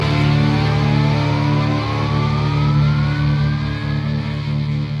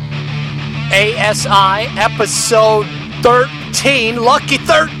ASI episode 13. Lucky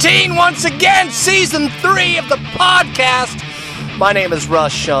 13 once again. Season 3 of the podcast. My name is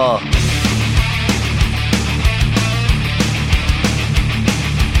Russ Shaw.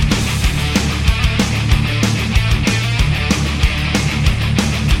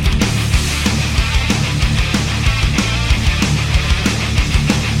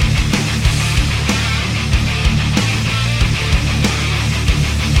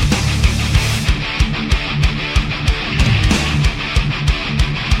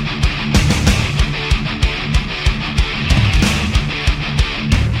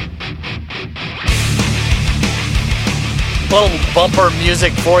 Little bumper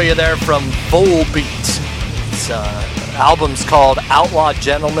music for you there from Volbeat. It's album's called Outlaw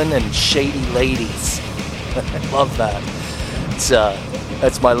Gentlemen and Shady Ladies. I love that.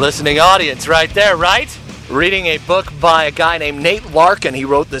 That's my listening audience right there, right? Reading a book by a guy named Nate Larkin. He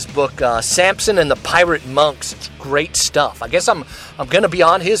wrote this book, Samson and the Pirate Monks. It's great stuff. I guess I'm going to be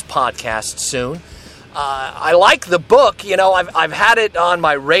on his podcast soon. I like the book. You know, I've had it on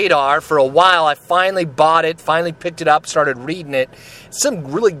my radar for a while. I finally bought it, finally picked it up, started reading it.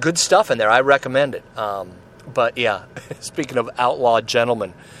 Some really good stuff in there. I recommend it. But yeah, speaking of outlaw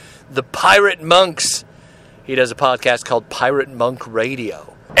gentlemen, the Pirate Monks, he does a podcast called Pirate Monk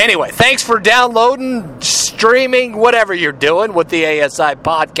Radio. Anyway, thanks for downloading, streaming, whatever you're doing with the ASI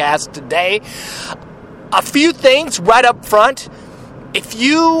podcast today. A few things right up front. If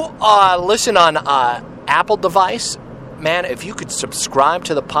you listen on Apple device, man, if you could subscribe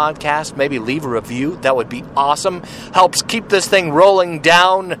to the podcast, maybe leave a review, that would be awesome. Helps keep this thing rolling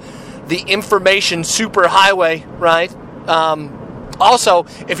down the information superhighway, right? Also,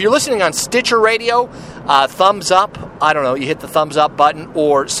 if you're listening on Stitcher Radio, thumbs up. I don't know, you hit the thumbs up button,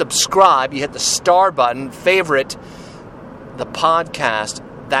 or subscribe, you hit the star button, favorite the podcast.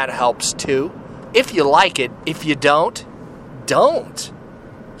 That helps too. If you like it, if you don't,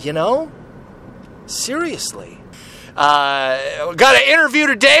 you know? Seriously. Got an interview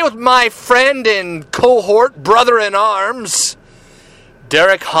today with my friend and cohort, brother in arms,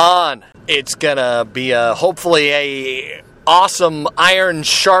 Derek Hahn. It's gonna be hopefully a awesome iron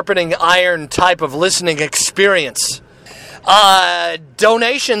sharpening iron type of listening experience.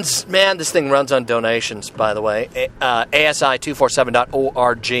 Donations, man, this thing runs on donations, by the way.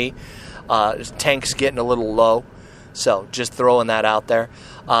 ASI247.org. Tank's getting a little low. So, just throwing that out there.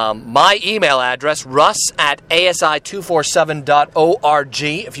 My email address, russ@asi247.org.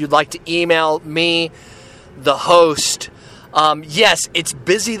 If you'd like to email me, the host. Yes, it's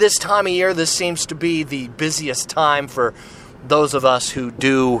busy this time of year. This seems to be the busiest time for those of us who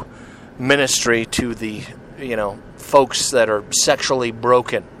do ministry to the, folks that are sexually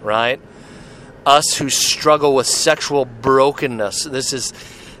broken, right? Us who struggle with sexual brokenness. This is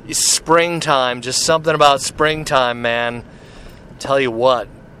springtime, just something about springtime, man. Tell you what,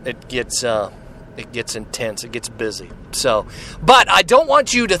 it gets intense, it gets busy. So, but I don't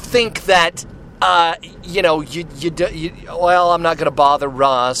want you to think that, well, I'm not going to bother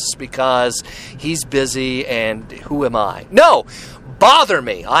Russ because he's busy and who am I? No, bother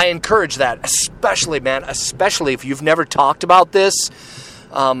me. I encourage that, especially if you've never talked about this.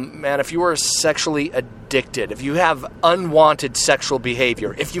 Man, if you are sexually addicted, if you have unwanted sexual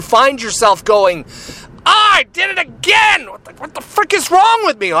behavior, if you find yourself going, I did it again! What the frick is wrong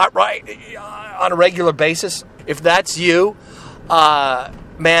with me? Right? On a regular basis, if that's you,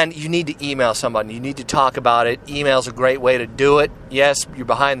 man, you need to email somebody. You need to talk about it. Email's a great way to do it. Yes, you're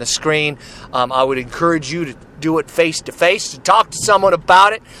behind the screen. I would encourage you to do it face-to-face, to talk to someone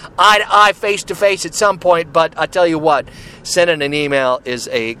about it, eye-to-eye, face-to-face at some point. But I tell you what, sending an email is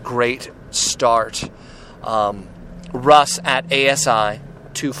a great start.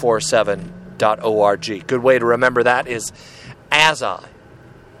 Russ@asi247.org. Good way to remember that is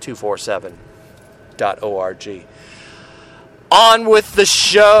asi247.org. On with the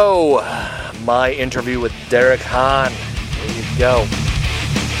show. My interview with Derek Hahn. There you go.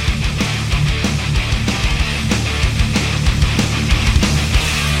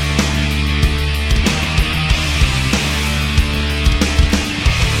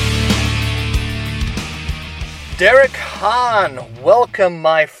 Derek Hahn, welcome,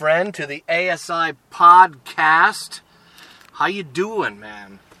 my friend, to the ASI podcast. How you doing,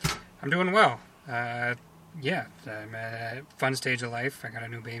 man? I'm doing well. Yeah, I'm at a fun stage of life. I got a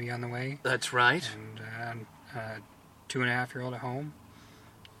new baby on the way. That's right. And a 2.5-year-old at home.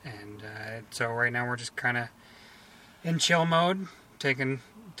 And so right now we're just kind of in chill mode, taking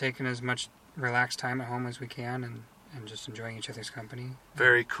as much relaxed time at home as we can, and just enjoying each other's company.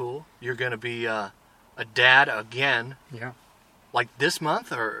 Very cool. You're going to be a dad again. Yeah. Like this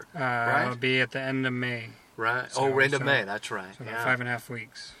month, or right? It'll be at the end of May. Right. So, End of May. That's right. So Yeah. about 5.5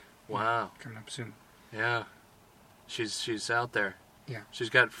 weeks. Wow. Coming up soon. Yeah. She's out there. Yeah. She's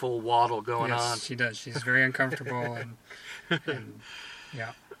got full waddle going on. Yes, she does. She's very uncomfortable and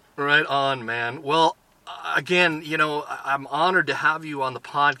yeah. Right on, man. Well, again, I'm honored to have you on the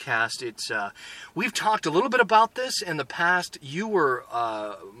podcast. It's we've talked a little bit about this in the past. You were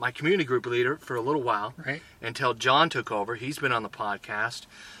my community group leader for a little while, right? Until John took over. He's been on the podcast,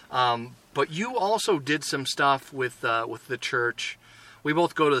 but you also did some stuff with the church. We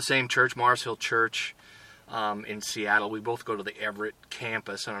both go to the same church, Mars Hill Church, in Seattle. We both go to the Everett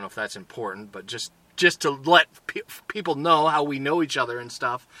campus. I don't know if that's important, but just to let people know how we know each other and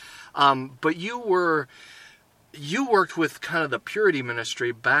stuff. But you worked with kind of the Purity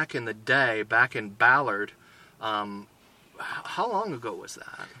Ministry back in the day, back in Ballard. How long ago was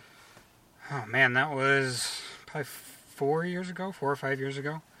that? Oh man, that was probably 4 or 5 years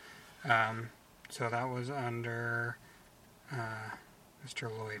ago. So that was under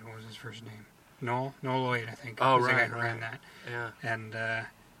Mr. Lloyd. What was his first name? Noel Lloyd, I think. Oh, was right, the guy who right. ran that. Yeah.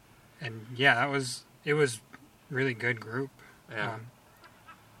 And yeah, it was really good group. Yeah.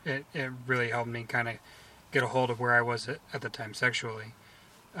 It really helped me kind of get a hold of where I was at the time sexually,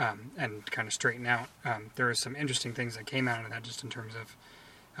 and kind of straighten out. There were some interesting things that came out of that, just in terms of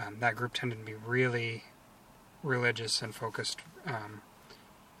that group tended to be really religious and focused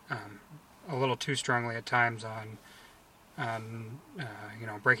a little too strongly at times on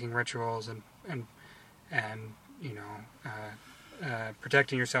breaking rituals and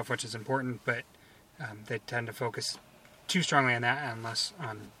protecting yourself, which is important, but they tend to focus too strongly on that and less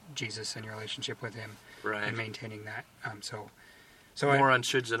on Jesus and your relationship with Him, Right. and maintaining that. So More on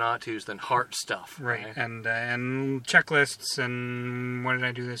shoulds and ought tos than heart stuff. right, and checklists and what did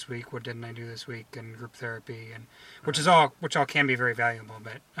I do this week, what didn't I do this week, and group therapy, and which all can be very valuable,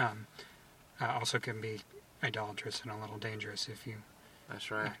 but also can be idolatrous and a little dangerous if you That's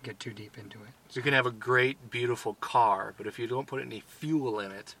right. get too deep into it. You can have a great, beautiful car, but if you don't put any fuel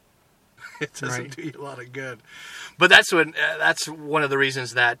in it, it doesn't Right. do you a lot of good. But that's one of the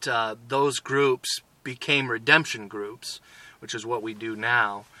reasons that those groups became redemption groups, which is what we do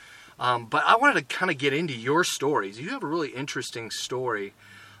now. But I wanted to kind of get into your stories. You have a really interesting story.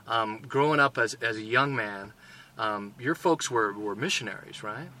 Growing up as a young man, your folks were missionaries,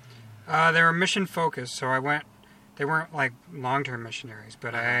 right? They were mission focused, so they weren't like long-term missionaries,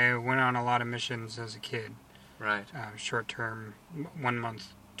 but I went on a lot of missions as a kid. Right. Short-term, 1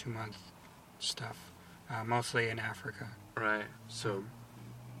 month, 2 month stuff, mostly in Africa. Right. So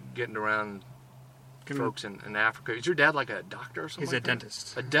getting around folks in Africa. Is your dad like a doctor or something? He's like a that?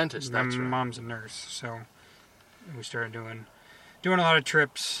 dentist. A dentist, that's My right. mom's a nurse, so we started doing a lot of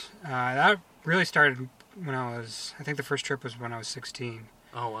trips. That really started when I think the first trip was when I was 16.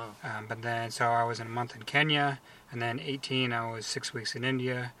 Oh, wow. But then, so I was in a month in Kenya, and then 18, I was 6 weeks in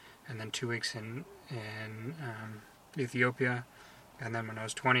India, and then 2 weeks in Ethiopia, and then when I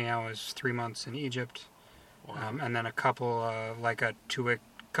was 20, I was 3 months in Egypt, Wow. and then a couple like a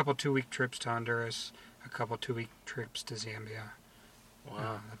 2-week trips to Honduras, a couple 2-week trips to Zambia,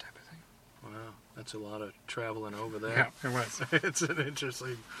 Wow. that type of thing. Wow. That's a lot of traveling over there. Yeah, it was. It's an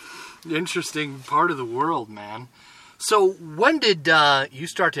interesting part of the world, man. So when did you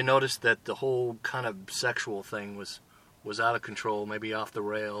start to notice that the whole kind of sexual thing was out of control, maybe off the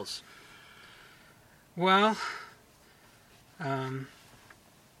rails? Well,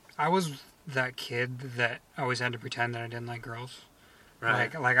 I was that kid that always had to pretend that I didn't like girls.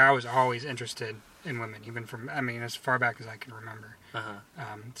 Right. Like I was always interested in women, even from, as far back as I can remember.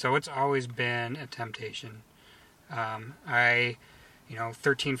 Uh-huh. So it's always been a temptation.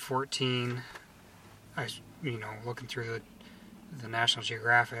 13, 14, I was, looking through the National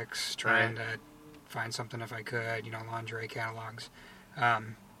Geographics, trying to find something if I could, lingerie catalogs.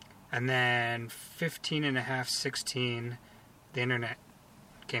 And then 15 and a half, 16, the internet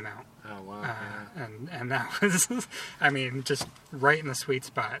came out. Oh, wow. Yeah. And that was, just right in the sweet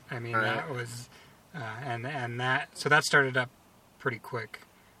spot. Right. That was, so that started up pretty quick,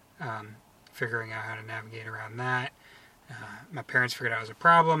 figuring out how to navigate around that. My parents figured out it was a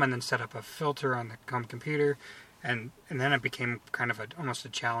problem and then set up a filter on the home computer, and then it became kind of almost a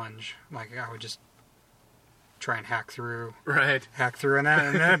challenge. Like I would just try and hack through, and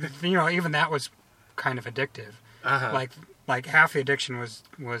that, even that was kind of addictive. Uh-huh. Like half the addiction was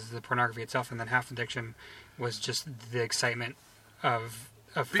the pornography itself, and then half the addiction was just the excitement of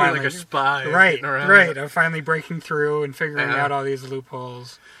Being finally, like a spy. right, of finally breaking through and figuring out all these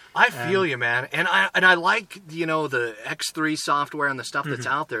loopholes. I feel you, man, and I like the X3 software and the stuff that's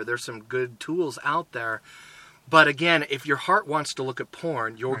out there. There's some good tools out there, But again, if your heart wants to look at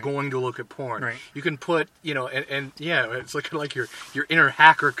porn, you're Right. going to look at porn. Right. You can put, and yeah, it's looking like your inner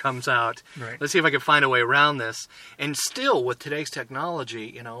hacker comes out. Right. Let's see if I can find a way around this. And still, with today's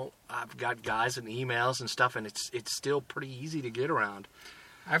technology, I've got guys and emails and stuff, and it's still pretty easy to get around.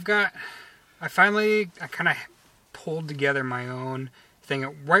 I kind of pulled together my own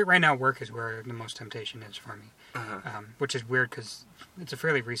thing. Right now, work is where the most temptation is for me, which is weird because it's a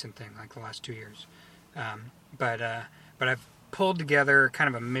fairly recent thing, like the last 2 years. But I've pulled together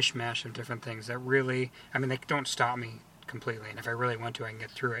kind of a mishmash of different things that really, they don't stop me completely, and if I really want to, I can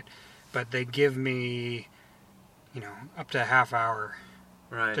get through it. But they give me, up to a half hour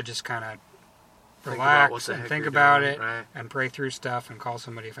Right. to just kind of Think about what relax the and heck think you're about doing, it right. and pray through stuff and call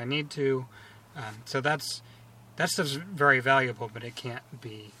somebody if I need to. So that stuff's very valuable, but it can't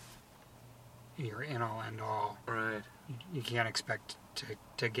be your in-all, end-all. Right. You can't expect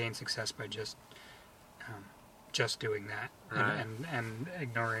to gain success by just doing that Right. and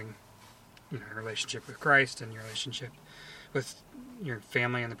ignoring your relationship with Christ and your relationship with your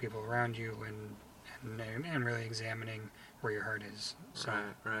family and the people around you and really examining where your heart is. So,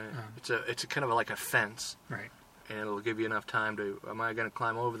 Right. It's a kind of like a fence, right. and it'll give you enough time to. Am I going to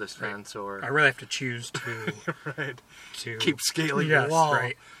climb over this Right. fence or I really have to choose to right? to Keep scaling yes, the wall,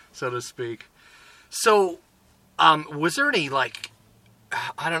 right. so to speak. So, was there any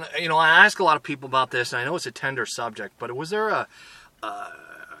I don't know. I ask a lot of people about this, and I know it's a tender subject, but was there a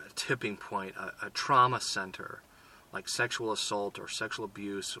tipping point, a trauma center, like sexual assault or sexual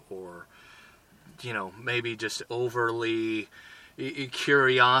abuse, or maybe just overly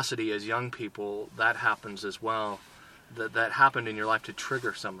curiosity as young people? That happens as well. That happened in your life to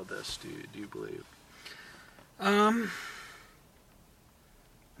trigger some of this. Do you believe?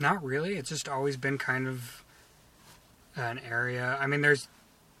 Not really. It's just always been kind of an area.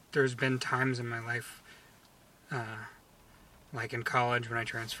 There's been times in my life, like in college when I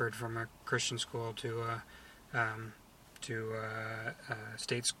transferred from a Christian school to a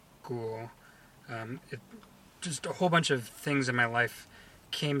state school. Just a whole bunch of things in my life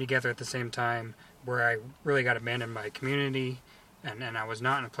came together at the same time where I really got abandoned by community, and I was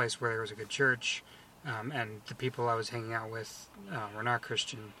not in a place where there was a good church. And the people I was hanging out with were not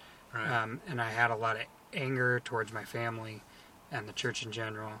Christian. Right. And I had a lot of anger towards my family and the church in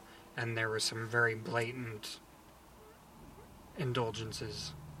general. And there were some very blatant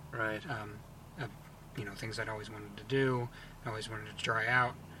indulgences, Right. of things I'd always wanted to do, I always wanted to try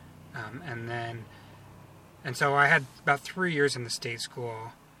out. And so I had about 3 years in the state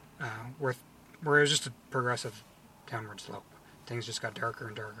school where it was just a progressive downward slope. Things just got darker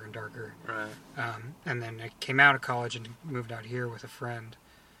and darker and darker. Right. And then I came out of college and moved out here with a friend,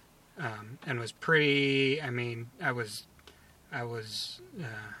 and was pretty. I was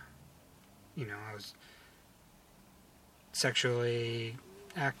sexually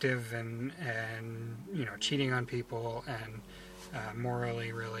active and cheating on people and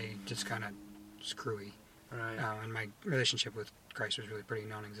morally really just kind of screwy. Right. And my relationship with Christ was really pretty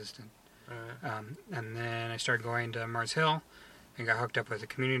non-existent. Right. And then I started going to Mars Hill and got hooked up with a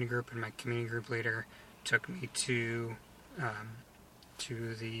community group, and my community group leader took me to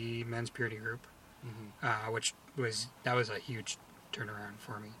the men's purity group, which was a huge turnaround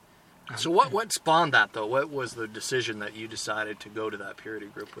for me. So what spawned that, though? What was the decision that you decided to go to that purity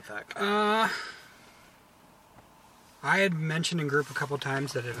group with that guy? I had mentioned in group a couple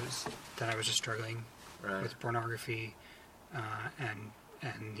times that I was just struggling Right. with pornography and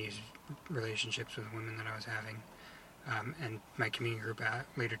these relationships with women that I was having. And my community group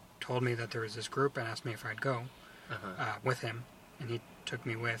leader told me that there was this group and asked me if I'd go with him, and he took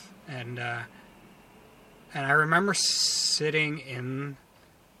me with. And I remember sitting in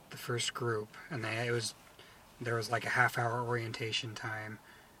the first group, and there was like a half-hour orientation time.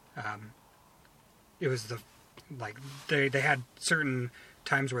 It was they had certain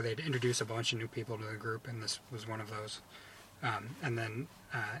times where they'd introduce a bunch of new people to the group, and this was one of those. And then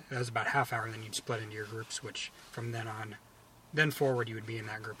that was about a half hour, and then you'd split into your groups, which from then forward you would be in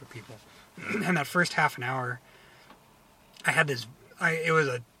that group of people. And that first half an hour, I had this. It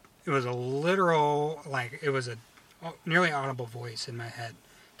was a literal, it was a nearly audible voice in my head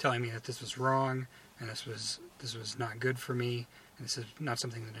telling me that this was wrong, and this was not good for me, and this is not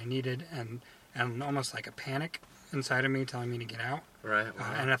something that I needed, and almost like a panic inside of me telling me to get out. Right.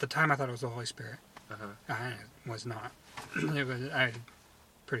 Wow. And at the time, I thought it was the Holy Spirit. Uh-huh. And it was not. It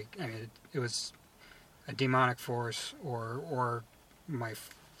was a demonic force, or my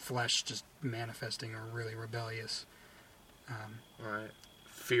flesh just manifesting or really rebellious. Right.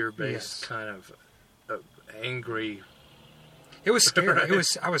 Fear-based Yes. kind of angry. It was scary. Right.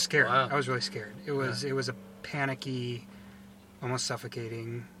 I was scared. Wow. I was really scared. It was a panicky, almost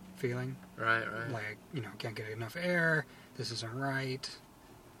suffocating feeling. Right. Like, can't get enough air, this isn't right,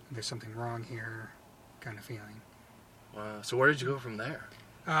 there's something wrong here, kind of feeling. Wow. So where did you go from there?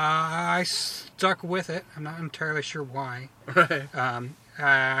 I stuck with it. I'm not entirely sure why. Right.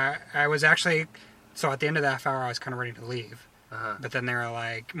 I was actually, so at the end of the half hour, I was kind of ready to leave. Uh-huh. But then they were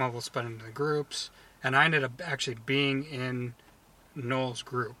like, well, we'll split into the groups. And I ended up actually being in Noel's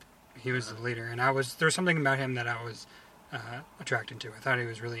group. He was the leader. And there was something about him that I was attracted to. I thought he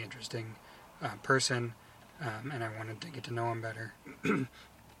was a really interesting person. And I wanted to get to know him better. And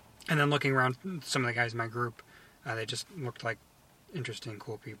then looking around some of the guys in my group, they just looked like interesting,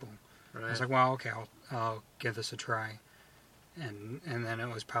 cool people. Right. I was like, well, okay, I'll give this a try. And then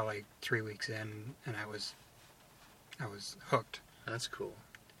it was probably 3 weeks in, and I was hooked. That's cool.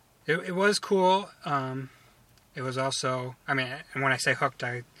 It was cool. It was also, and when I say hooked,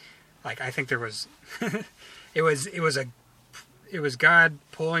 I think there was, it was God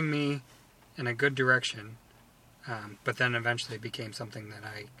pulling me in a good direction, but then eventually it became something that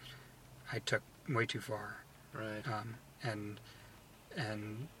I took way too far. Right.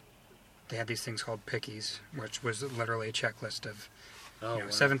 And they had these things called pickies, which was literally a checklist of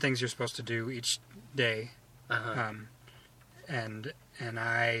 7 things you're supposed to do each day. Uh-huh. And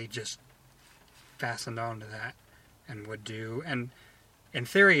I just fastened on to that and would do. And in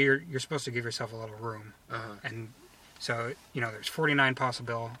theory, you're supposed to give yourself a little room. Uh-huh. And so, there's 49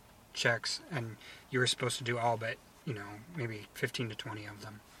 possible checks, and you were supposed to do all but, maybe 15 to 20 of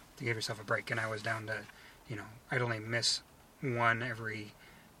them to give yourself a break. And I was down to, I'd only miss one every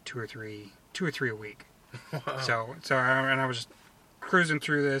two or three a week. Wow. So I was just cruising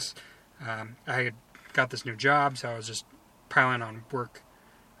through this. I had got this new job, so I was just piling on work,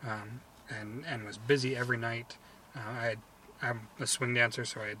 and was busy every night. I'm a swing dancer,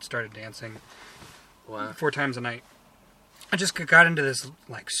 so I had started dancing 4 times a night. I just got into this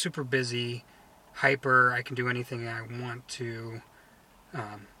like super busy, hyper, I can do anything I want to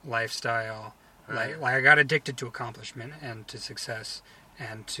lifestyle. Right. Like I got addicted to accomplishment and to success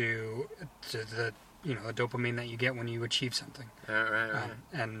and to the the dopamine that you get when you achieve something. Right.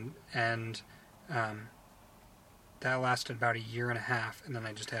 And that lasted about 1.5 years, and then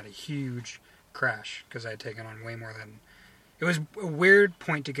I just had a huge crash because I had taken on way more than. It was a weird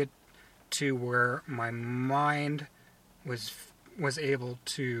point to get to where my mind was able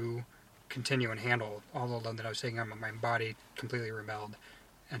to continue and handle all the load that I was taking on, but my body completely rebelled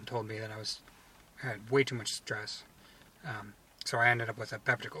and told me that I had way too much stress. So I ended up with a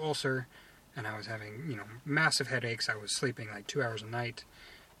peptic ulcer, and I was having, massive headaches. I was sleeping like 2 hours a night,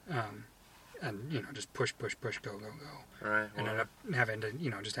 and, just push, go. Right. Ended up having to,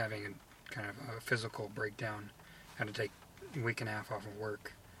 just having a kind of a physical breakdown. Had to take a 1.5 weeks off of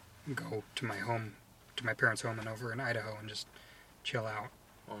work, and go to my parents' home over in Idaho, and just chill out.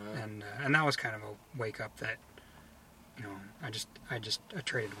 Wow. And that was kind of a wake up that, I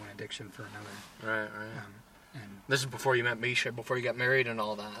traded one addiction for another. Right. And This is before you met Misha, before you got married and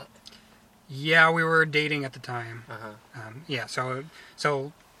all that. yeah, we were dating at the time. Uh-huh. So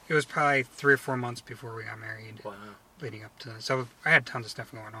it was probably 3 or 4 months before we got married. Wow. Leading up to so I had tons of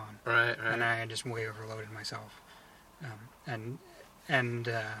stuff going on. Right. And I had just way overloaded myself. And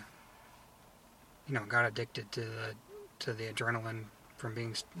got addicted to the adrenaline from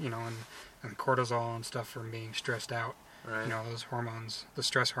being, and cortisol and stuff from being stressed out. Right. Those hormones, the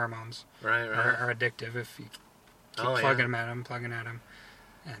stress hormones, Right. are addictive if you keep plugging at them.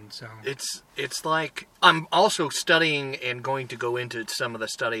 And so it's like I'm also studying and going to go into some of the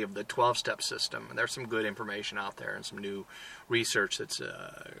study of the 12-step system. And there's some good information out there and some new research that's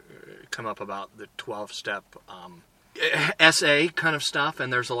come up about the 12-step SA kind of stuff.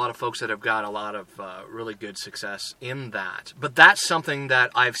 And there's a lot of folks that have got a lot of really good success in that. But that's something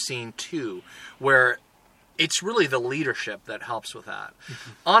that I've seen too, where it's really the leadership that helps with that.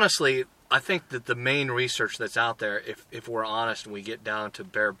 Mm-hmm. Honestly, I think that the main research that's out there, if we're honest and we get down to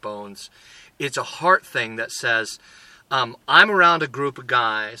bare bones, it's a heart thing that says, I'm around a group of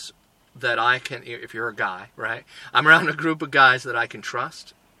guys that I can, if you're a guy, right? I'm around a group of guys that I can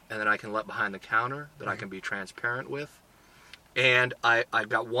trust and that I can let behind the counter, that I can be transparent with. And I've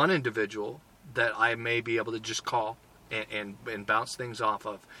got one individual that I may be able to just call and bounce things off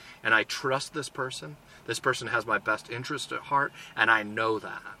of. And I trust this person. This person has my best interest at heart, and I know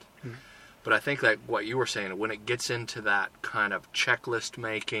that. Mm-hmm. But I think that what you were saying, when it gets into that kind of checklist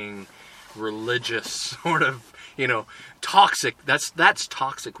making, religious sort of, toxic, that's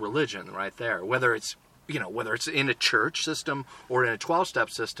toxic religion right there. Whether it's in a church system or in a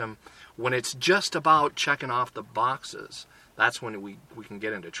 12-step system, when it's just about checking off the boxes, that's when we can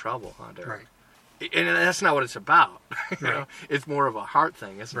get into trouble, huh, Derek? Right. And that's not what it's about. You Right. know? It's more of a heart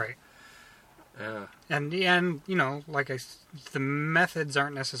thing, isn't Right. it? Yeah. And you know, the methods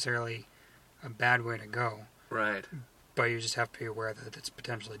aren't necessarily a bad way to go, Right. but you just have to be aware that it's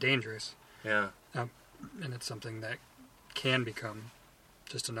potentially dangerous, Yeah. and it's something that can become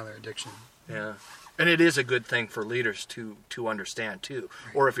just another addiction. Yeah. And it is a good thing for leaders to understand, too.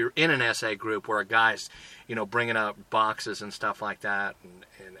 Right. Or if you're in an SA group where a guy's, you know, bringing out boxes and stuff like that,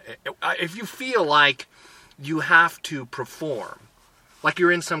 and if you feel like you have to perform, like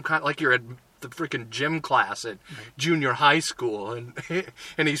you're in some kind, like you're at the freaking gym class at junior high school, and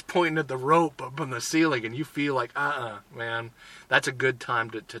he's pointing at the rope up on the ceiling, and you feel like, man, that's a good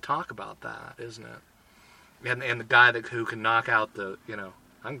time to talk about that, isn't it? And the guy who can knock out the, you know,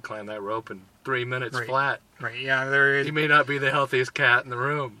 I can climb that rope in 3 minutes Right. flat. Right. Yeah. There is. He may not be the healthiest cat in the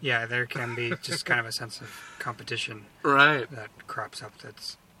room. Yeah. There can be just kind of a sense of competition Right. that crops up.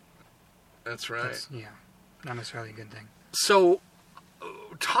 That's Right. not necessarily a good thing. So,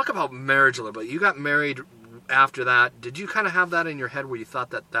 talk about marriage a little bit. You got married after that. Did you kind of have that in your head where you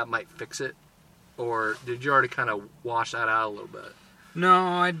thought that might fix it? Or did you already kind of wash that out a little bit? No,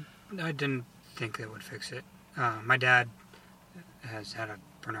 I didn't think it would fix it. My dad has had a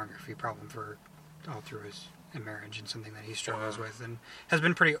pornography problem for all through his marriage, and something that he struggles Wow. with, and has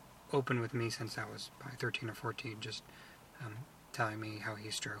been pretty open with me since I was probably 13 or 14, just telling me how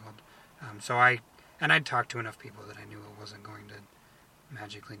he struggled. I'd talked to enough people that I knew it wasn't going to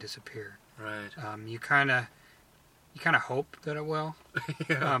magically disappear. Right. You kind of hope that it will.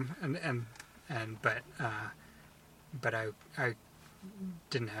 Yeah. But I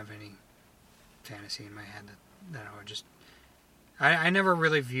didn't have any fantasy in my head that I would just. I never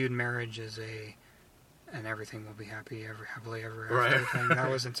really viewed marriage as and everything will be happy happily ever after Right. thing. That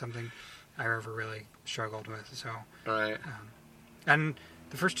wasn't something I ever really struggled with. So, Right. and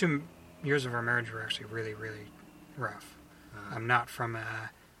the first 2 years of our marriage were actually really, really rough. Not from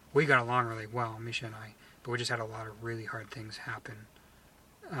we got along really well, Misha and I, but we just had a lot of really hard things happen.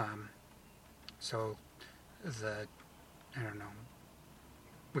 So I don't know,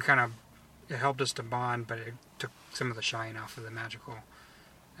 it helped us to bond, but it took some of the shine off of the magical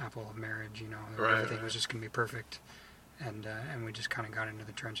apple of marriage, you know. Right, Everything right. was just going to be perfect, and we just kind of got into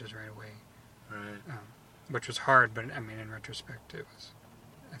the trenches right away, Right. which was hard, but I mean, in retrospect, I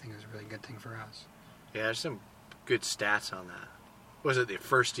think it was a really good thing for us. Yeah, there's some good stats on that. Was it the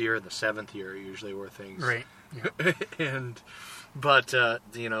first year and the 7th year usually were things? Right. Yeah. But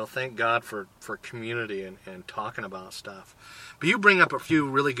you know, thank God for community and talking about stuff. But you bring up a few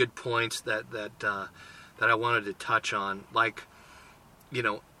really good points that I wanted to touch on. Like, you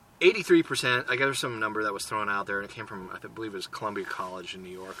know, 83%, I guess there's some number that was thrown out there, and it came from, I believe it was Columbia College in New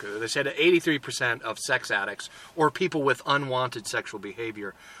York. They said that 83% of sex addicts or people with unwanted sexual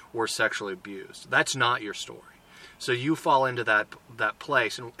behavior were sexually abused. That's not your story. So you fall into that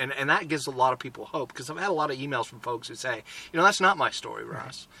place, and that gives a lot of people hope, because I've had a lot of emails from folks who say, you know, that's not my story,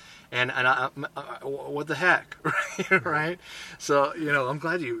 Russ. Right. And I, what the heck, right? So, you know, I'm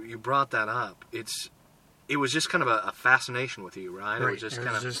glad you brought that up. It was just kind of a fascination with you, right? Right. It was just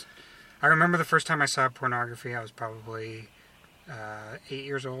kind of... I remember the first time I saw pornography, I was probably 8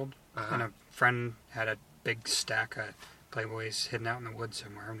 years old, and a friend had a big stack of Playboys hidden out in the woods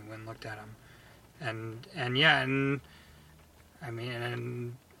somewhere, and we went and looked at them. And I mean,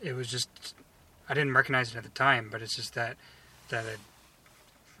 and it was just, I didn't recognize it at the time, but it's just that it,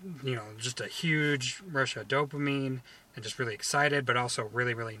 you know, just a huge rush of dopamine, and just really excited, but also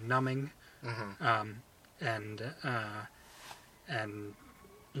really, really numbing. Mm-hmm. And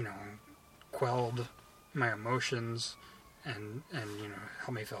you know, quelled my emotions, and you know,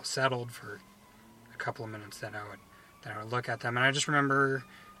 helped me feel settled for a couple of minutes that I would look at them. And I just remember,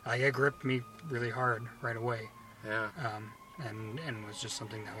 it gripped me really hard right away. Yeah. And was just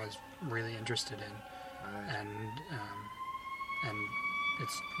something that I was really interested in. Right. And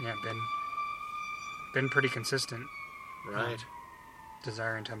it's been pretty consistent. Right.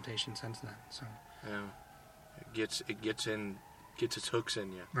 Desire and temptation since then. So. Yeah. It gets its hooks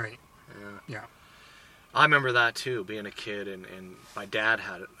in you. Right. Yeah. Yeah. I remember that too, being a kid, and my dad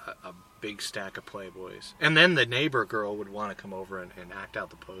had a big stack of Playboys. And then the neighbor girl would want to come over and act out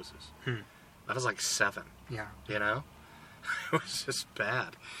the poses. I was like 7. Yeah. You know? It was just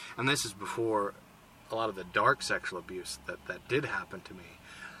bad. And this is before a lot of the dark sexual abuse that did happen to me.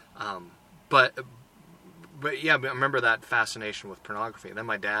 But yeah, I remember that fascination with pornography. And then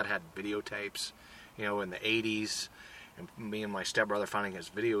my dad had videotapes, you know, in the 80s. And me and my stepbrother finding his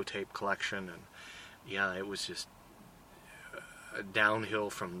videotape collection. And yeah, it was just downhill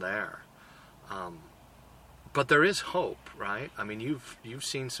from there. But there is hope, right? I mean, you've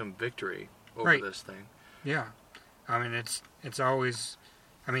seen some victory over Right. this thing. Yeah. I mean, it's always,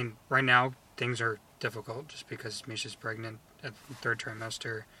 I mean, right now things are difficult just because Misha's pregnant at the third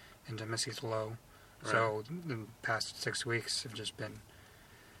trimester and Missy's low. Right. So the past 6 weeks have just been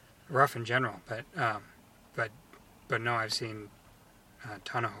rough in general. But no, I've seen a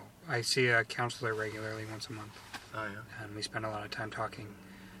ton of hope. I see a counselor regularly once a month, Oh, yeah. and we spend a lot of time talking.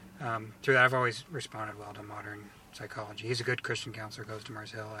 Through that, I've always responded well to modern psychology. He's a good Christian counselor, goes to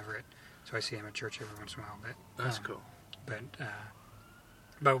Mars Hill, Everett, so I see him at church every once in a while. But That's cool. But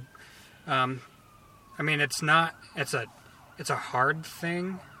I mean, it's a hard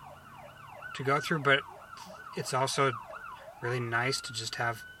thing to go through, but it's also really nice to just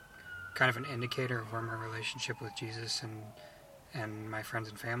have kind of an indicator of where my relationship with Jesus and my friends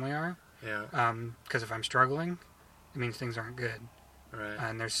and family are. Yeah. Because if I'm struggling, it means things aren't good, Right.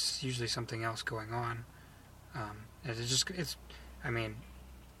 and there's usually something else going on. And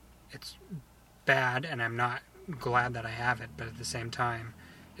it's bad, and I'm not glad that I have it, but at the same time,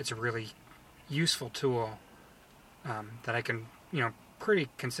 it's a really useful tool that I can, pretty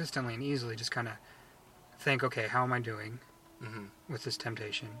consistently and easily just kind of think, okay, how am I doing Mm-hmm. with this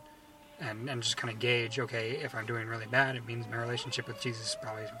temptation? And just kind of gauge, okay, if I'm doing really bad, it means my relationship with Jesus is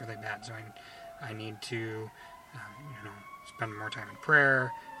probably really bad, so I need to, spend more time in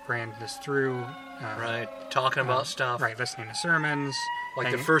prayer, praying this through. Right. Talking about stuff. Right, listening to sermons.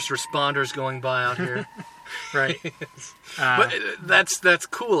 Like the first responders going by out here. Right. But that's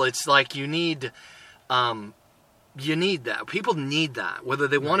cool. It's like you need that. People need that, whether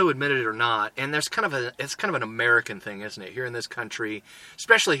they want to admit it or not. And it's kind of an American thing, isn't it? Here in this country,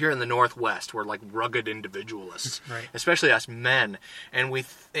 especially here in the Northwest, we're like rugged individualists, Right. especially us men. And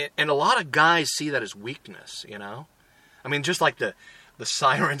and a lot of guys see that as weakness. I mean, just like the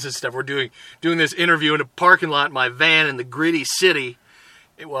sirens and stuff. We're doing this interview in a parking lot in my van in the gritty city.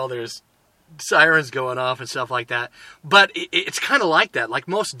 Well, there's sirens going off and stuff like that. But it's kind of like that. Like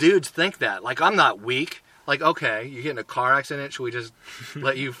most dudes think that. Like, I'm not weak. Like, okay, you get in a car accident, should we just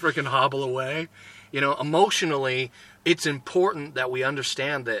let you freaking hobble away? Emotionally, it's important that we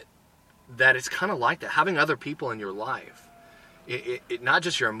understand that it's kind of like that. Having other people in your life, it not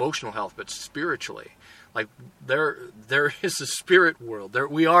just your emotional health, but spiritually. Like, there is a spirit world.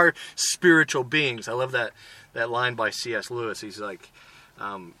 We are spiritual beings. I love that line by C.S. Lewis. He's like,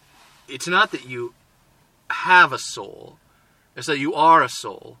 it's not that you have a soul. It's that you are a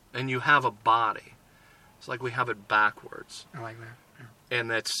soul and you have a body. It's like we have it backwards. I like that. Yeah. And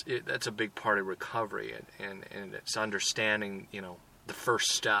that's a big part of recovery. And it's understanding, the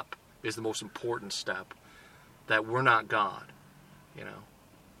first step is the most important step. That we're not God.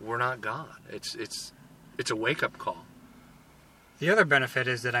 We're not God. It's a wake-up call. The other benefit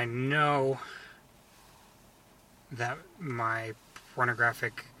is that I know that my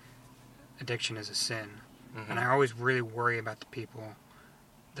pornographic addiction is a sin. Mm-hmm. And I always really worry about the people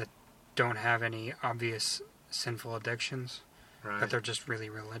that don't have any obvious sinful addictions, Right. but they're just really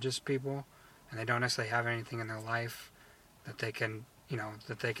religious people, and they don't necessarily have anything in their life that they can,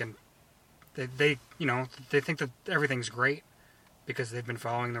 they think that everything's great because they've been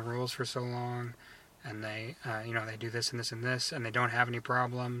following the rules for so long, and they do this and this and this, and they don't have any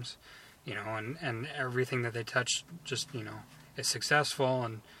problems, and everything that they touch just, is successful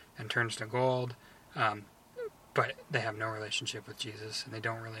and turns to gold, but they have no relationship with Jesus, and they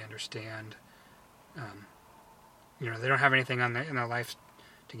don't really understand, they don't have anything in their life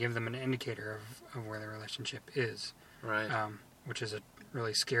to give them an indicator of where their relationship is, Right. which is a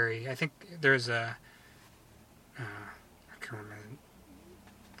really scary. I think there's I can't remember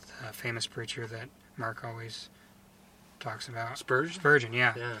the famous preacher that Mark always talks about. Spurgeon?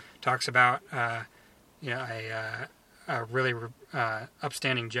 Yeah. Yeah. Talks about a really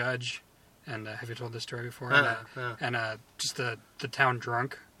upstanding judge, and have you told this story before? And just the town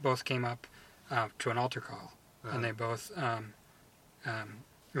drunk both came up to an altar call, and they both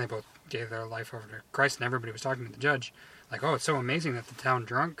gave their life over to Christ, and everybody was talking to the judge, like, "Oh, it's so amazing that the town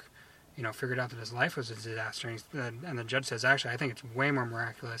drunk, figured out that his life was a disaster." And the judge says, "Actually, I think it's way more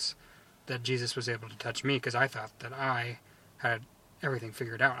miraculous that Jesus was able to touch me, because I thought that I had everything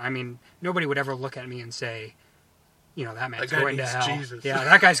figured out. I mean, nobody would ever look at me and say, that man's going to hell. Jesus. Yeah,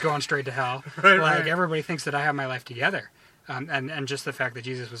 that guy's going straight to hell." Right. Everybody thinks that I have my life together. And just the fact that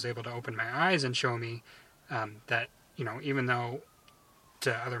Jesus was able to open my eyes and show me that, even though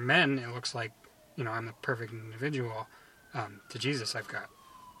to other men it looks like, I'm the perfect individual, to Jesus I've got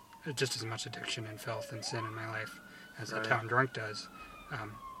just as much addiction and filth and sin in my life as Right. the town drunk does.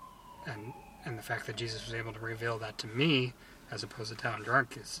 And the fact that Jesus was able to reveal that to me as opposed to town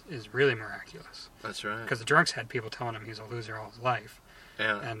drunk is really miraculous. That's right. Because the drunk's had people telling him he's a loser all his life.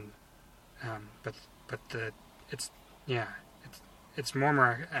 Yeah. It's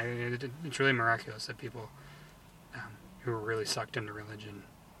more it's really miraculous that people who are really sucked into religion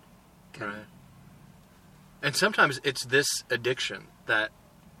can. Right. And sometimes it's this addiction that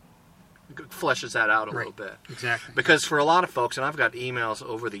fleshes that out a little bit. Exactly. Because for a lot of folks, and I've got emails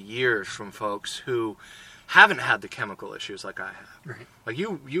over the years from folks who haven't had the chemical issues like I have. Right. Like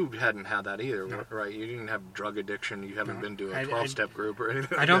you hadn't had that either, No. right? You didn't have drug addiction. You haven't No. been to a 12-step group or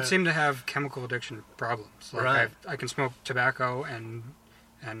anything. I don't seem to have chemical addiction problems. Like Right. I can smoke tobacco and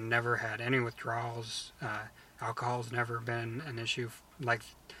never had any withdrawals. Alcohol's never been an issue. Like,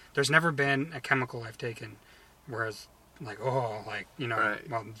 there's never been a chemical I've taken, whereas, like, Right.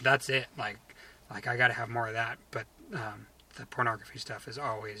 well, that's it. Like I got to have more of that. But the pornography stuff has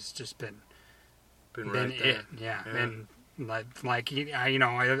always just been right it. Yeah. And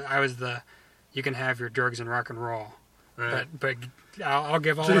I was the, you can have your drugs and rock and roll, Right. but I'll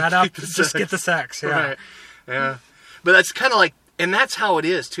give all that up. Just get the sex. Yeah. Right. Yeah. But that's kind of like, and that's how it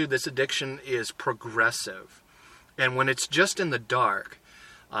is too. This addiction is progressive. And when it's just in the dark,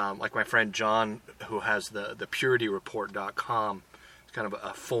 like my friend John, who has the PurityReport.com, it's kind of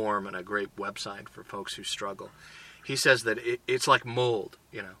a forum and a great website for folks who struggle. He says that it's like mold,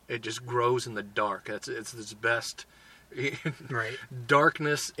 it just grows in the dark. It's this best Right.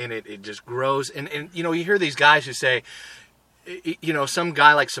 darkness, and it just grows. And you hear these guys who say, some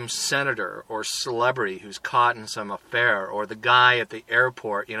guy like some senator or celebrity who's caught in some affair, or the guy at the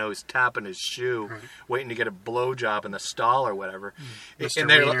airport, who's tapping his shoe, Right. waiting to get a blowjob in the stall or whatever. Mr. And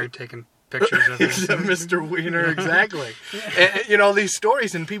they're Wiener like, taking pictures of it. Mr. Wiener, exactly. And, these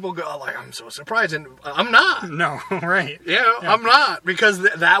stories, and people go, like, I'm so surprised, and I'm not. No, right. I'm not, because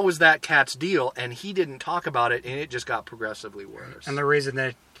that was that cat's deal, and he didn't talk about it, and it just got progressively worse. And the reason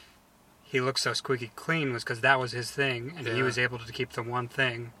that he looked so squeaky clean was because that was his thing, and he Yeah. was able to keep the one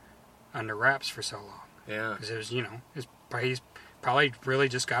thing under wraps for so long. Yeah. Because it was, he's probably really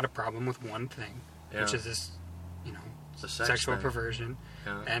just got a problem with one thing, which Yeah. is this, The sex sexual thing. perversion,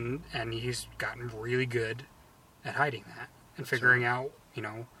 Yeah. and he's gotten really good at hiding that and figuring out,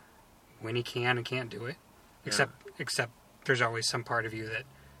 when he can and can't do it. Except there's always some part of you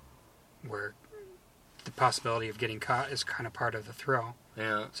where the possibility of getting caught is kind of part of the thrill.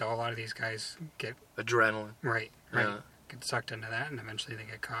 Yeah. So a lot of these guys get Adrenaline. right, Yeah. get sucked into that, and eventually they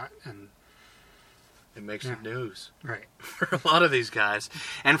get caught. And It makes the news right, for a lot of these guys.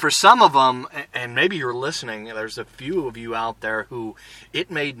 And for some of them, and maybe you're listening, there's a few of you out there who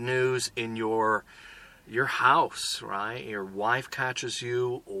it made news in your house, right? Your wife catches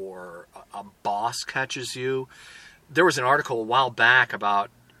you, or a boss catches you. There was an article a while back about,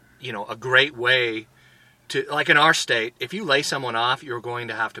 a great way to, like in our state, if you lay someone off, you're going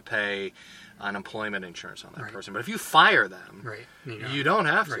to have to pay unemployment insurance on that Right. person. But if you fire them, right, you don't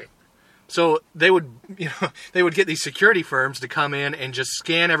have to. Right. So they would get these security firms to come in and just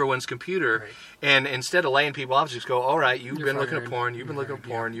scan everyone's computer, Right. and instead of laying people off, just go, all right, you've You're been looking at fired. porn, you've been You're looking at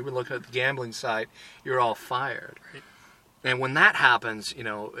fired, porn, yeah. you've been looking at the gambling site, you're all fired. Right. And when that happens,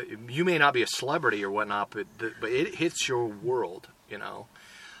 you may not be a celebrity or whatnot, but it hits your world.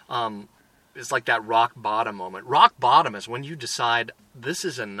 It's like that rock bottom moment. Rock bottom is when you decide, this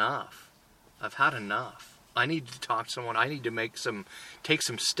is enough. I've had enough. I need to talk to someone. I need to take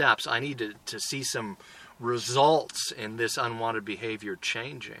some steps. I need to see some results in this unwanted behavior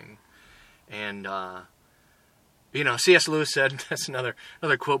changing. And, C.S. Lewis said, that's another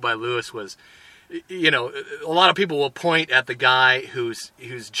quote by Lewis was, a lot of people will point at the guy who's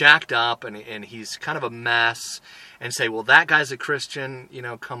jacked up and he's kind of a mess and say, well, that guy's a Christian,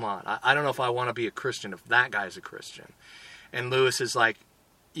 come on. I don't know if I want to be a Christian if that guy's a Christian. And Lewis is like,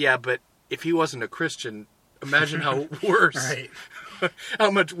 yeah, but if he wasn't a Christian, imagine how worse, Right.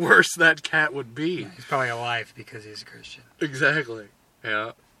 how much worse that cat would be. He's probably alive because he's a Christian. Exactly.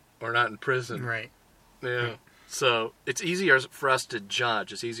 Yeah. Or not in prison. Right. Yeah. Right. So it's easier for us to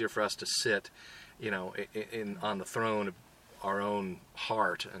judge. It's easier for us to sit, on the throne of our own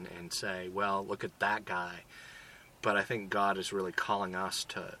heart and say, well, look at that guy. But I think God is really calling us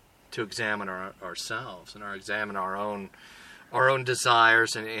to examine ourselves and examine our own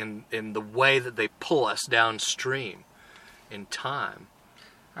desires and in the way that they pull us downstream in time.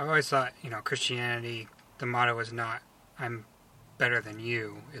 I've always thought, Christianity, the motto is not, I'm better than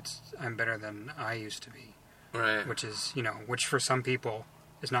you. It's, I'm better than I used to be. Right. Which is, which for some people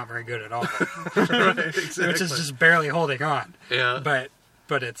is not very good at all. Right, exactly. Which is just barely holding on. Yeah.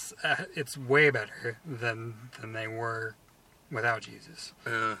 But it's way better than they were without Jesus.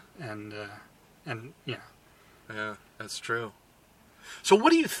 Yeah. And Yeah, that's true. So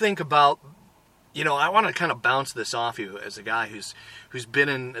what do you think about I want to kind of bounce this off you as a guy who's been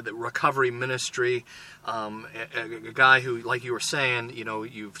in the recovery ministry, a guy who, like you were saying,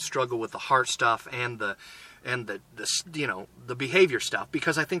 you've struggled with the heart stuff and the behavior stuff,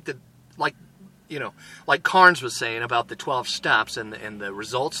 because I think that, like Carnes was saying about the 12 steps and the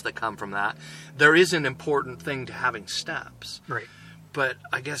results that come from that, there is an important thing to having steps. Right. But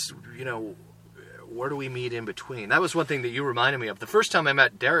I guess, where do we meet in between? That was one thing that you reminded me of. The first time I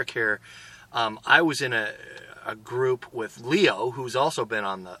met Derek here, I was in a group with Leo, who's also been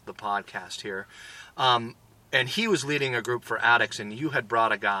on the podcast here. And he was leading a group for addicts, and you had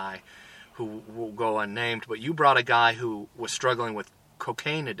brought a guy who will go unnamed, but you brought a guy who was struggling with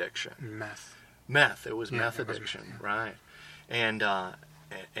cocaine addiction. Meth. It was meth addiction, right? And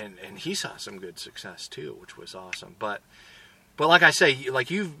he saw some good success too, which was awesome. But like I say, like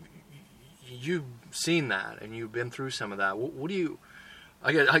you've seen that and you've been through some of that. What do you?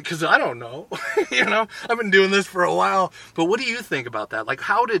 Because I don't know, I've been doing this for a while. But what do you think about that? Like,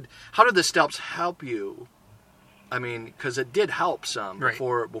 how did the steps help you? I mean, because it did help some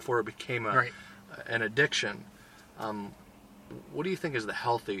before it became an addiction. What do you think is the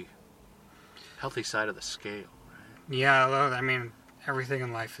healthy side of the scale? Right? Yeah, well, I mean, everything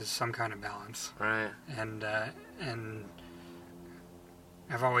in life is some kind of balance, right? And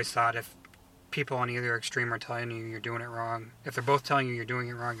I've always thought if people on either extreme are telling you you're doing it wrong, if they're both telling you you're doing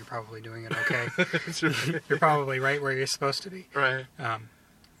it wrong, you're probably doing it okay. You're probably right where you're supposed to be. Right.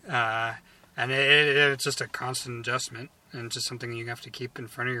 And it's just a constant adjustment, and just something you have to keep in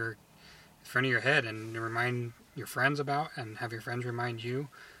front of your head and remind your friends about, and have your friends remind you.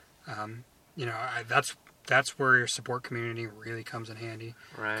 That's where your support community really comes in handy,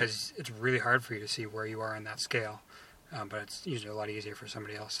 right? Because it's really hard for you to see where you are in that scale, but it's usually a lot easier for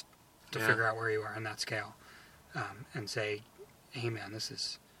somebody else to figure out where you are in that scale, and say, "Hey, man, this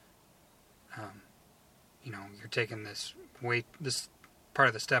is, you're taking this part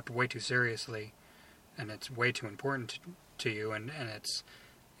of the step way too seriously, and it's way too important to you, and it's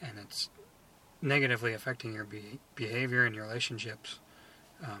negatively affecting your behavior and your relationships,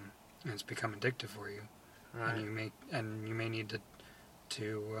 and it's become addictive for you, right. and you may need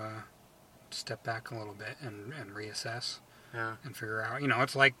to step back a little bit and reassess, and figure out.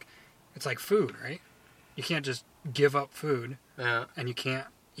 It's like food, right? You can't just give up food, and you can't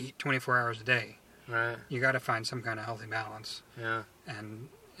eat 24 hours a day. Right. You got to find some kind of healthy balance. Yeah. And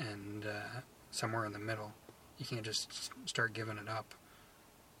somewhere in the middle, you can't just start giving it up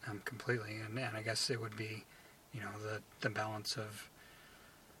completely. And I guess it would be, the balance of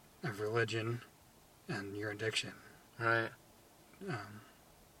religion and your addiction. Right.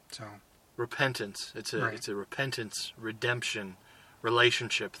 So. Repentance. It's a repentance, redemption,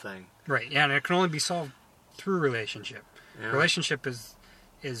 relationship thing. Right. Yeah, and it can only be solved through relationship. Yeah. Relationship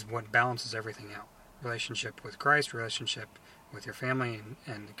is what balances everything out. Relationship with Christ, relationship with your family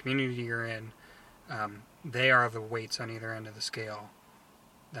and the community you're in. They are the weights on either end of the scale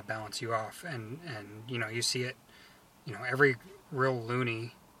that balance you off. And you see it, every real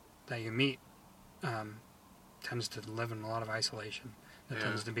loony that you meet tends to live in a lot of isolation. That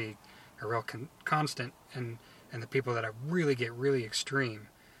tends to be a real constant. And the people that really get really extreme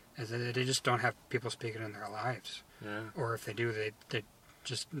is that they just don't have people speaking in their lives. Yeah. Or if they do, they're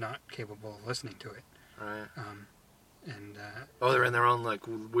just not capable of listening to it. Right. They're in their own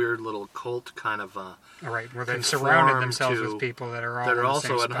weird little cult kind of. Right, where they've surrounded themselves with people that are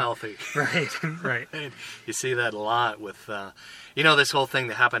also unhealthy. Right, right. And you see that a lot with, this whole thing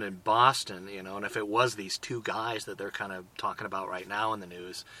that happened in Boston. And if it was these two guys that they're kind of talking about right now in the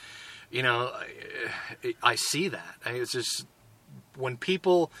news, I see that. It's just when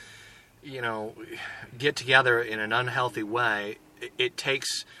people, get together in an unhealthy way, it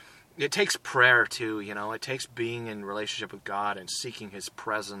takes prayer too, it takes being in relationship with God and seeking His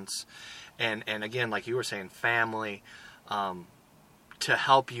presence, and again, like you were saying, family, to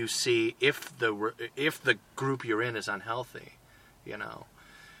help you see if the group you're in is unhealthy,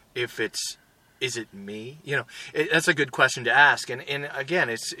 is it me? That's a good question to ask, and again,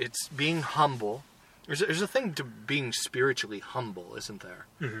 it's being humble. There's a thing to being spiritually humble, isn't there?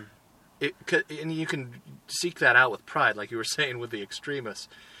 Mm-hmm. And you can seek that out with pride, like you were saying with the extremists.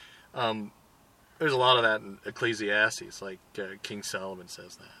 There's a lot of that in Ecclesiastes, like King Solomon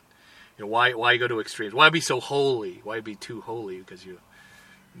says that. Why go to extremes? Why be so holy? Why be too holy? Because you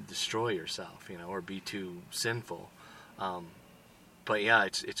destroy yourself, or be too sinful. But yeah,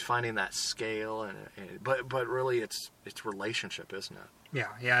 it's finding that scale, but really it's relationship, isn't it?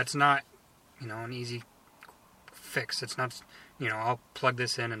 Yeah. It's not an easy fix. It's not I'll plug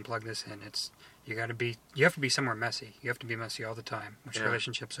this in and plug this in. you have to be somewhere messy. You have to be messy all the time, which Yeah.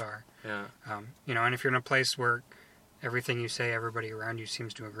 relationships are. Yeah. And if you're in a place where everything you say, everybody around you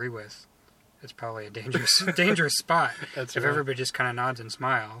seems to agree with, it's probably a dangerous spot. That's if right. everybody just kind of nods and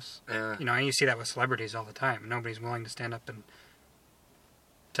smiles. Yeah. And you see that with celebrities all the time. Nobody's willing to stand up and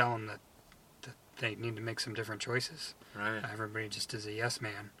tell them that they need to make some different choices. Right. Everybody just is a yes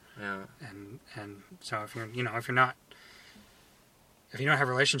man. Yeah. And so if you don't have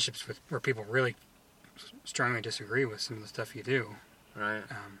relationships where people really strongly disagree with some of the stuff you do, Right.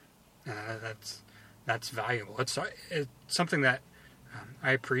 that's valuable. It's something that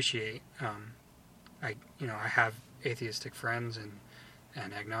I appreciate. I have atheistic friends and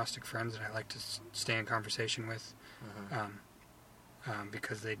agnostic friends that I like to stay in conversation with,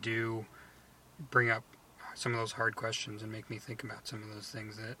 because they do bring up some of those hard questions and make me think about some of those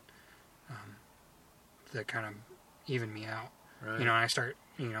things that kind of even me out. Right. And I start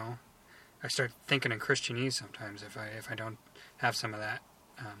thinking in Christianese sometimes if I don't have some of that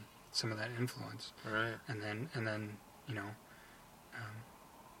influence. Right. And then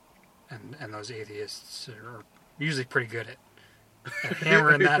and those atheists are usually pretty good at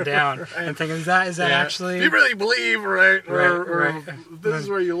hammering that down Right. and thinking, is that Yeah. actually? Do you really believe, right? Or Right. this is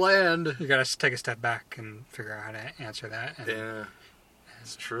where you land. You got to take a step back and figure out how to answer that. And, Yeah.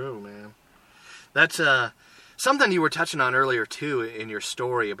 It's true, man. That's something you were touching on earlier too in your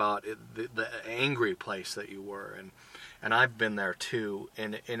story about the angry place that you were, and I've been there too,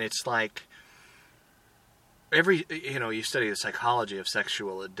 and it's like you study the psychology of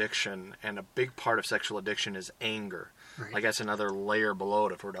sexual addiction, and a big part of sexual addiction is anger. Right. Like that's another layer below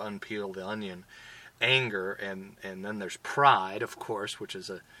it if we're to unpeel the onion. Anger, and then there's pride, of course, which is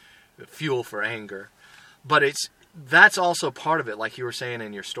a fuel for anger. But that's also part of it, like you were saying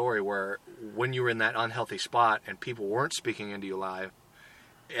in your story, where when you were in that unhealthy spot and people weren't speaking into your life,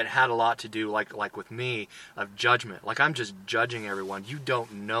 it had a lot to do, like with me, of judgment. Like I'm just judging everyone. You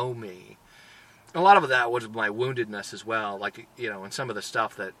don't know me. A lot of that was my woundedness as well. Like, and some of the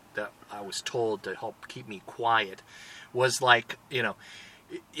stuff that I was told to help keep me quiet was like,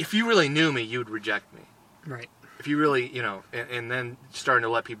 if you really knew me, you'd reject me. Right. If you really, and then starting to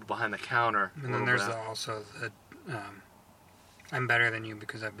let people behind the counter. And then there's also the I'm better than you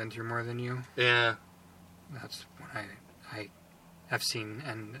because I've been through more than you. Yeah. That's what I have seen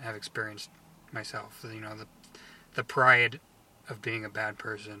and have experienced myself. The pride of being a bad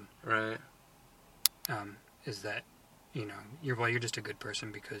person. Right. Is that you're just a good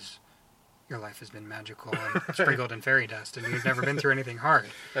person because your life has been magical and sprinkled in fairy dust and you've never been through anything hard.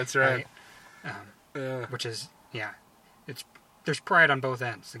 That's right. Yeah. Which is there's pride on both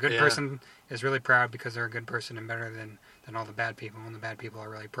ends. The good person is really proud because they're a good person and better than all the bad people, and the bad people are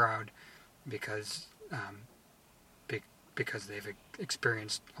really proud because they've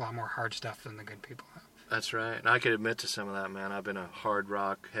experienced a lot more hard stuff than the good people have. That's right. And I could admit to some of that, man. I've been a hard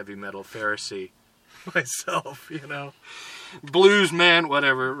rock, heavy metal Pharisee myself, Blues man,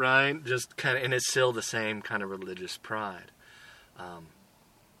 whatever, right? Just kind of, and it's still the same kind of religious pride.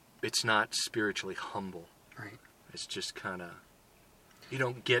 It's not spiritually humble. Right. It's just kind of, you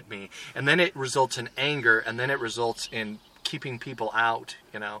don't get me. And then it results in anger, and then it results in keeping people out,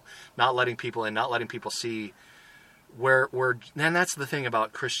 not letting people in, not letting people see where and that's the thing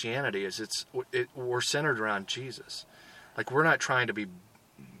about Christianity is we're centered around Jesus. Like we're not trying to be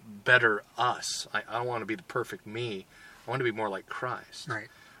better us. I don't want to be the perfect me. I want to be more like Christ. Right.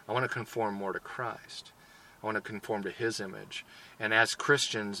 I want to conform more to Christ. I want to conform to His image. And as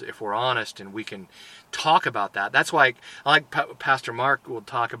Christians, if we're honest and we can talk about that, that's why I like Pastor Mark will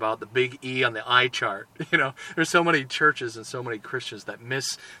talk about the big E on the eye chart. There's so many churches and so many Christians that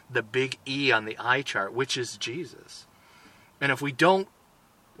miss the big E on the eye chart, which is Jesus. And if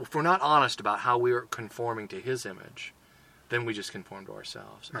we're not honest about how we are conforming to His image, then we just conform to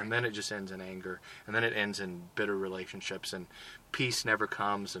ourselves. Right. And then it just ends in anger. And then it ends in bitter relationships, and peace never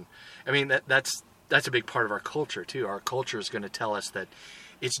comes. And I mean, that's a big part of our culture, too. Our culture is going to tell us that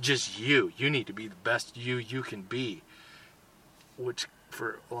it's just you. You need to be the best you can be. Which,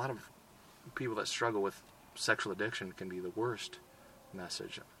 for a lot of people that struggle with sexual addiction, can be the worst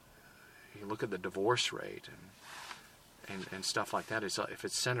message. You look at the divorce rate and stuff like that. If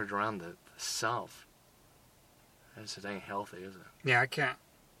it's centered around the self, it ain't healthy, is it? Yeah, I can't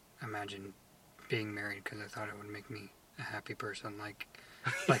imagine being married because I thought it would make me a happy person. Like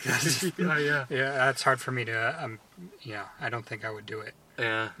that's yeah. That's hard for me to. I don't think I would do it.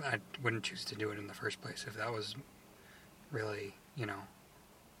 Yeah. I wouldn't choose to do it in the first place if that was really,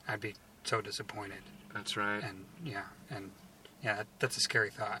 I'd be so disappointed. That's right. And that's a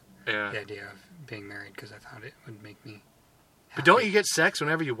scary thought. Yeah. The idea of being married because I thought it would make me But don't you get sex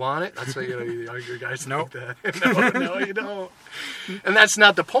whenever you want it? That's what your guys Nope. think that. No, you don't. And that's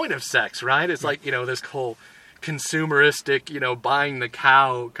not the point of sex, right? It's like, this whole consumeristic, buying the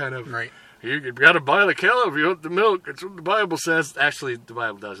cow kind of. Right. You got to buy the cow if you want the milk. It's what the Bible says. Actually, the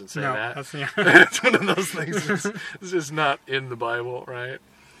Bible doesn't say that. It's one of those things. It's just not in the Bible, right?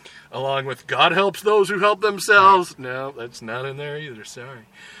 Along with God helps those who help themselves. Right. No, that's not in there either. Sorry.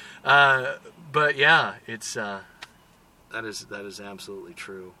 But yeah, it's that is absolutely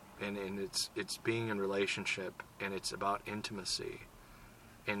true, and it's being in relationship, and it's about intimacy,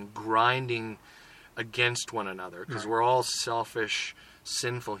 and grinding against one another, because we're all selfish,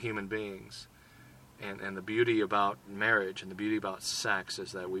 sinful human beings, and the beauty about marriage and the beauty about sex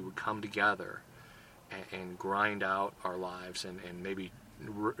is that we would come together and grind out our lives and maybe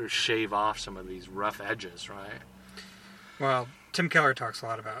shave off some of these rough edges, right? Well, Tim Keller talks a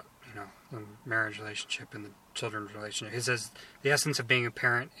lot about the marriage relationship and the children's relationship. He says the essence of being a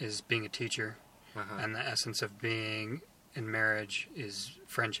parent is being a teacher, and the essence of being in marriage is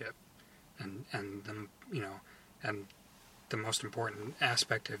friendship, and the most important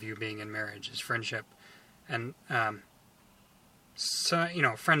aspect of you being in marriage is friendship. And so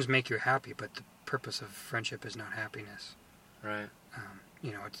friends make you happy, but the purpose of friendship is not happiness. Right.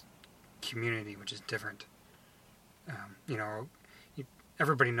 It's community, which is different.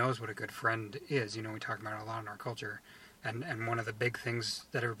 Everybody knows what a good friend is. We talk about it a lot in our culture. And one of the big things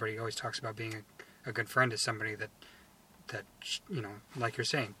that everybody always talks about being a good friend is somebody that like you're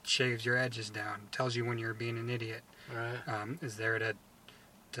saying, shaves your edges down, tells you when you're being an idiot, right. Is there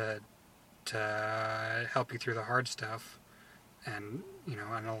to help you through the hard stuff, and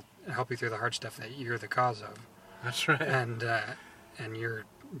it'll help you through the hard stuff that you're the cause of. That's right. And you're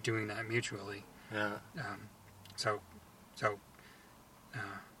doing that mutually. Yeah.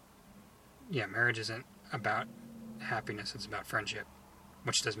 Marriage isn't about happiness, it's about friendship,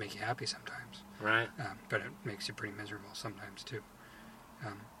 which does make you happy sometimes. Right. But it makes you pretty miserable sometimes, too.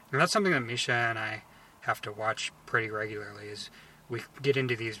 And that's something that Misha and I have to watch pretty regularly, is we get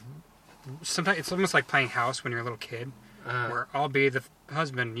into these... Sometimes it's almost like playing house when you're a little kid, where I'll be the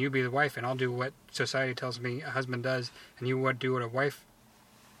husband, you be the wife, and I'll do what society tells me a husband does, and you would do what a wife,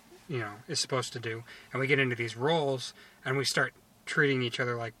 is supposed to do. And we get into these roles, and we start treating each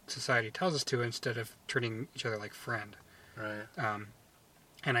other like society tells us to, instead of treating each other like friend. Right.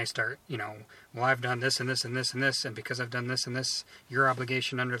 And I start, well, I've done this and this and this and this, and because I've done this and this, your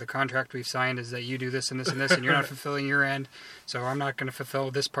obligation under the contract we've signed is that you do this and this and this, and you're not fulfilling your end, so I'm not going to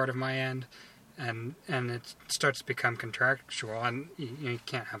fulfill this part of my end. And it starts to become contractual, and you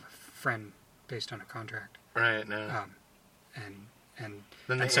can't have a friend based on a contract. Right, no. And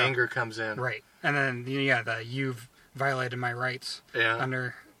then the anger comes in. Right. And then, you've violated my rights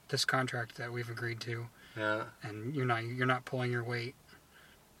under this contract that we've agreed to. Yeah. And you're not pulling your weight.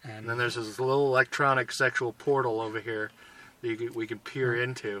 And then there's this little electronic sexual portal over here that we can peer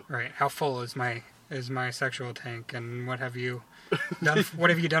into. Right. How full is my sexual tank, and what have you done? What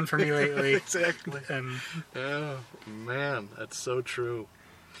have you done for me lately? Exactly. Oh man, that's so true.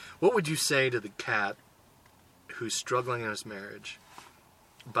 What would you say to the cat who's struggling in his marriage,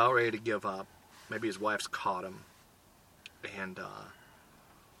 about ready to give up? Maybe his wife's caught him, and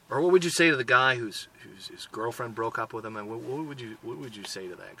or what would you say to the guy whose girlfriend broke up with him? And what would you say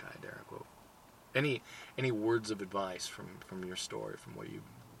to that guy, Derek? Any words of advice from your story, from what you've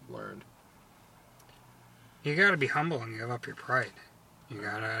learned? You gotta be humble and give up your pride. You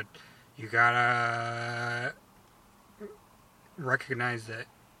gotta recognize that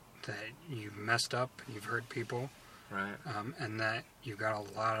you've messed up, you've hurt people, right? And that you've got a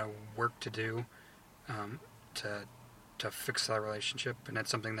lot of work to do to fix that relationship, and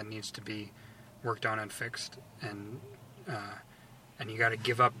it's something that needs to be worked on and fixed. And you got to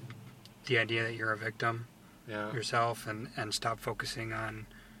give up the idea that you're a victim yourself, and stop focusing on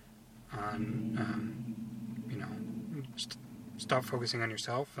stop focusing on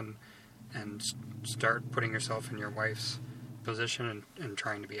yourself, and start putting yourself in your wife's position and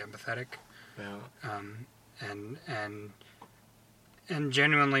trying to be empathetic. And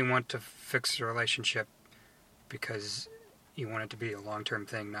genuinely want to fix the relationship because you want it to be a long-term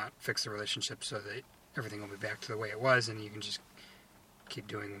thing, not fix the relationship so that everything will be back to the way it was and you can just keep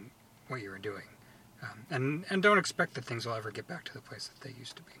doing what you were doing. And don't expect that things will ever get back to the place that they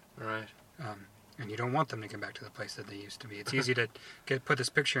used to be. Right. And you don't want them to get back to the place that they used to be. It's easy to put this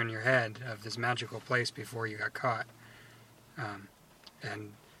picture in your head of this magical place before you got caught.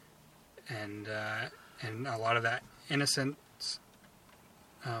 And a lot of that innocence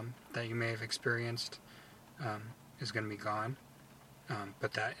that you may have experienced is going to be gone.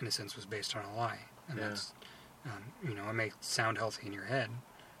 But that innocence was based on a lie. And It may sound healthy in your head,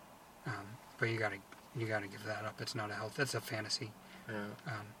 but you gotta give that up. It's not a health. That's a fantasy.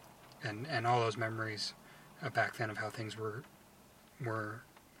 Yeah. And all those memories back then of how things were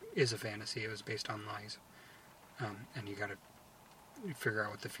is a fantasy. It was based on lies, and you got to figure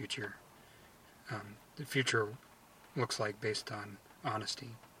out what the future looks like based on honesty,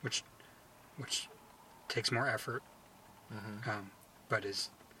 which takes more effort, but is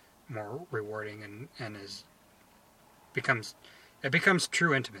more rewarding and becomes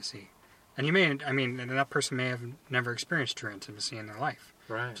true intimacy. And that person may have never experienced true intimacy in their life,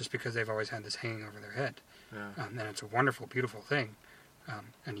 Right. just because they've always had this hanging over their head. Yeah. And it's a wonderful, beautiful thing.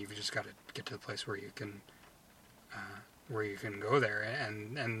 And you've just got to get to the place where you can go there.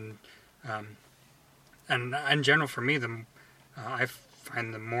 And in general, for me, I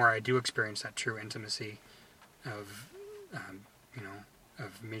find the more I do experience that true intimacy of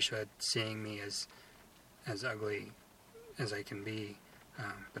Misha seeing me as ugly as I can be,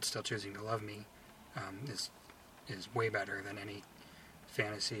 but still choosing to love me, is way better than any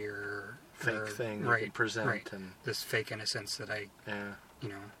fantasy or fake thing right, you present. Right. And this fake innocence that I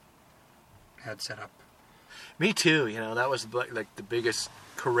had set up. Me too. That was like the biggest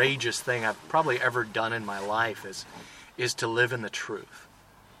courageous thing I've probably ever done in my life is to live in the truth.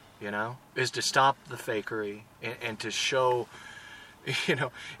 Is to stop the fakery and to show.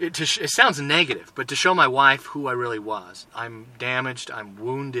 It sounds negative, but to show my wife who I really was. I'm damaged. I'm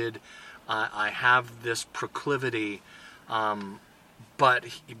wounded. I have this proclivity, but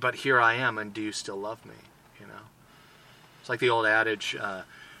here I am. And do you still love me? It's like the old adage: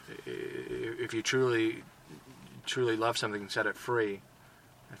 if you truly love something, set it free.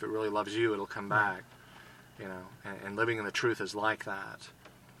 If it really loves you, it'll come back. And living in the truth is like that.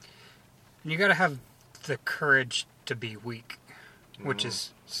 You got to have the courage to be weak. Which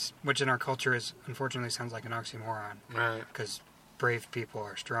in our culture unfortunately sounds like an oxymoron. Right. Because brave people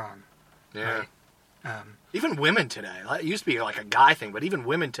are strong. Yeah. Right? Even women today. It used to be like a guy thing, but even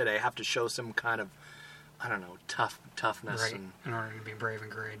women today have to show some kind of, toughness. Right. In order to be brave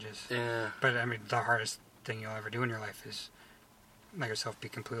and courageous. Yeah. But the hardest thing you'll ever do in your life is let yourself be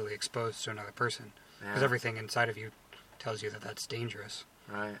completely exposed to another person. Because everything inside of you tells you that that's dangerous.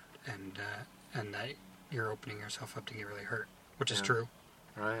 Right. And that you're opening yourself up to get really hurt. Which is true.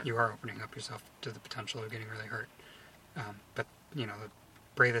 Right. You are opening up yourself to the potential of getting really hurt. But the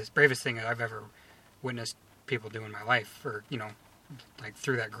bravest thing that I've ever witnessed people do in my life, or like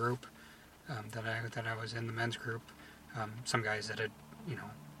through that group that I was in, the men's group, some guys that had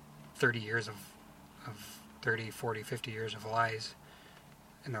 30 years of 30, 40, 50 years of lies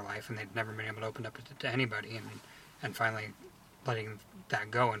in their life, and they'd never been able to open up to anybody, and finally letting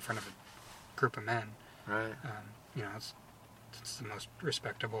that go in front of a group of men. Right. It's the most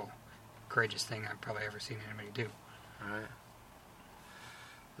respectable, courageous thing I've probably ever seen anybody do. Right.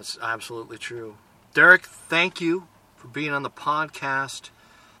 That's absolutely true. Derek, thank you for being on the podcast.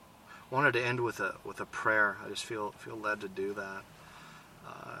 Wanted to end with a prayer. I just feel led to do that.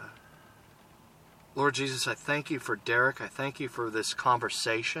 Lord Jesus, I thank you for Derek. I thank you for this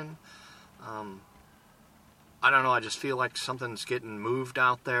conversation. I don't know, I just feel like something's getting moved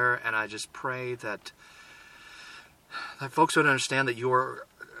out there, and I just pray that folks would understand that you're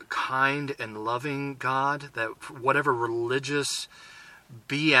kind and loving God, that whatever religious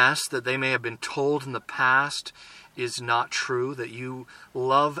BS that they may have been told in the past is not true, that you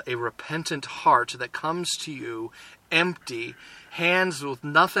love a repentant heart that comes to you empty, hands with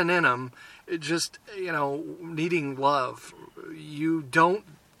nothing in them, just, needing love. You don't,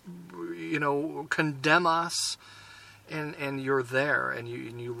 condemn us, and you're there, and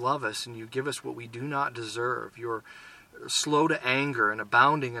you love us, and you give us what we do not deserve. You're slow to anger and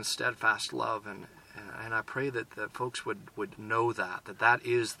abounding in steadfast love, and I pray that folks would know that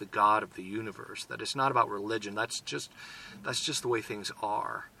is the God of the universe, that it's not about religion. That's just the way things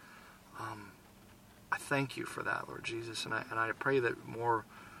are. I thank you for that, Lord Jesus, and I pray that more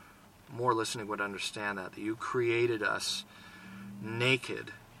listening would understand that you created us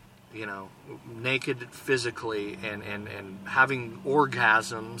naked, naked physically and having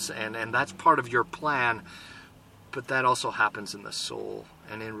orgasms, and that's part of your plan, but that also happens in the soul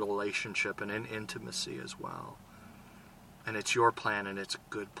and in relationship and in intimacy as well. And it's your plan, and it's a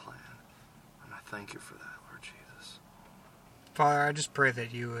good plan. And I thank you for that, Lord Jesus. Father, I just pray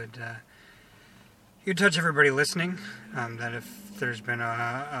that you would you'd touch everybody listening, that if there's been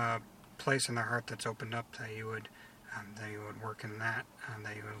a place in their heart that's opened up, that you would work in that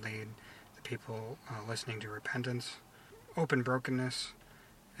you would lead the people listening to repentance, open brokenness,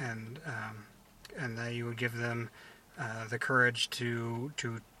 and that you would give them the courage to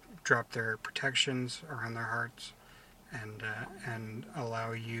drop their protections around their hearts, and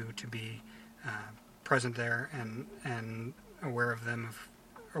allow you to be present there and aware of them,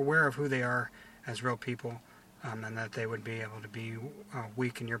 aware of who they are as real people, and that they would be able to be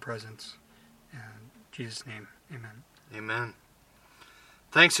weak in your presence. In Jesus' name, amen. Amen.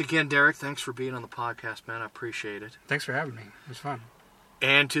 Thanks again, Derek. Thanks for being on the podcast, man. I appreciate it. Thanks for having me. It was fun.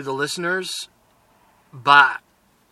 And to the listeners, bye.